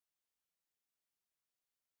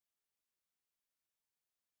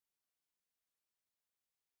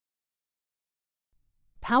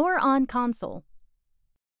Power on console.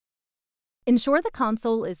 Ensure the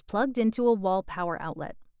console is plugged into a wall power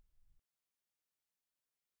outlet.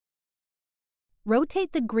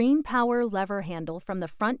 Rotate the green power lever handle from the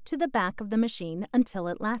front to the back of the machine until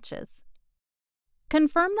it latches.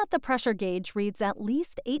 Confirm that the pressure gauge reads at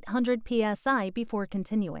least 800 psi before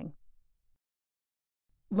continuing.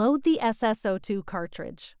 Load the SSO₂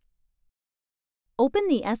 cartridge. Open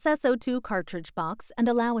the SSO₂ cartridge box and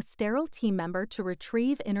allow a sterile team member to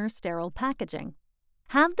retrieve inner sterile packaging.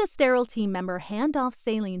 Have the sterile team member hand off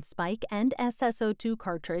saline spike and SSO₂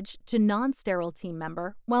 cartridge to non-sterile team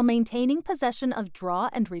member while maintaining possession of draw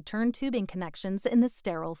and return tubing connections in the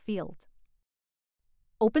sterile field.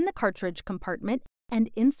 Open the cartridge compartment and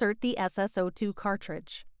insert the SSO₂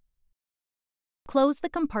 cartridge. Close the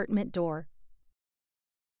compartment door.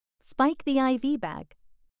 Spike the IV bag.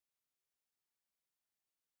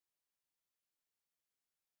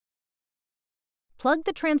 Plug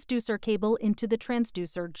the transducer cable into the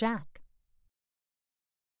transducer jack.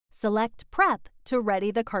 Select Prep to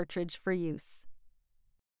ready the cartridge for use.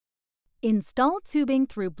 Install tubing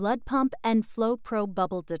through blood pump and flow probe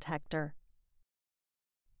bubble detector.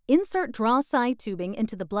 Insert draw side tubing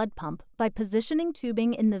into the blood pump by positioning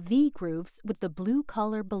tubing in the V grooves with the blue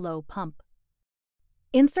collar below pump.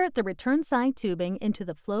 Insert the return side tubing into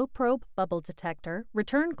the flow probe bubble detector,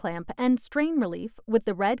 return clamp, and strain relief with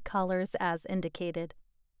the red collars as indicated.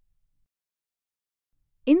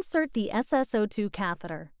 Insert the SSO₂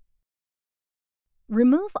 catheter.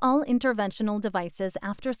 Remove all interventional devices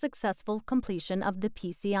after successful completion of the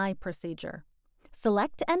PCI procedure.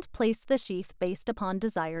 Select and place the sheath based upon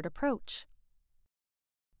desired approach.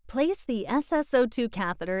 Place the SSO₂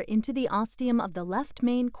 catheter into the ostium of the left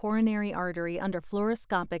main coronary artery under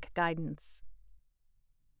fluoroscopic guidance.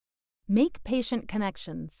 Make patient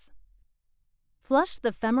connections. Flush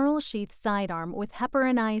the femoral sheath sidearm with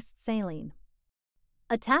heparinized saline.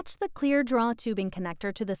 Attach the clear draw tubing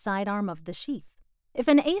connector to the sidearm of the sheath. If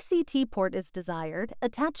an ACT port is desired,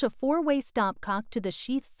 attach a 4-way stopcock to the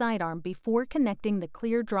sheath sidearm before connecting the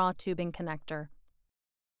clear draw tubing connector.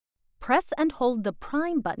 Press and hold the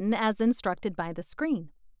prime button as instructed by the screen.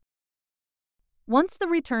 Once the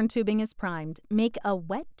return tubing is primed, make a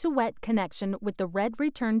wet-to-wet connection with the red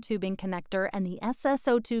return tubing connector and the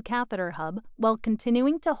SSO₂ catheter hub while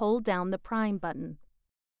continuing to hold down the prime button.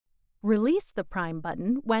 Release the prime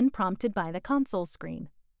button when prompted by the console screen.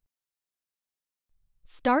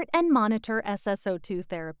 Start and monitor SSO₂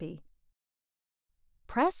 therapy.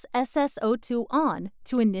 Press SSO₂ on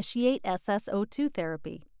to initiate SSO₂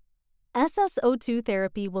 therapy. SSO₂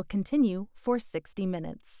 therapy will continue for 60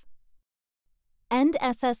 minutes. End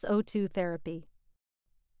SSO₂ therapy.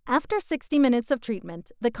 After 60 minutes of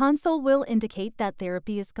treatment, the console will indicate that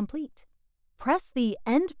therapy is complete. Press the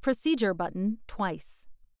End Procedure button twice.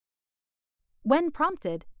 When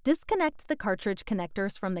prompted, disconnect the cartridge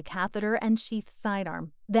connectors from the catheter and sheath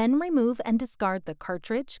sidearm, then remove and discard the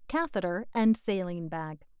cartridge, catheter, and saline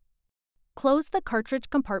bag. Close the cartridge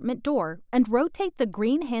compartment door and rotate the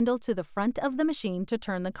green handle to the front of the machine to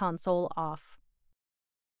turn the console off.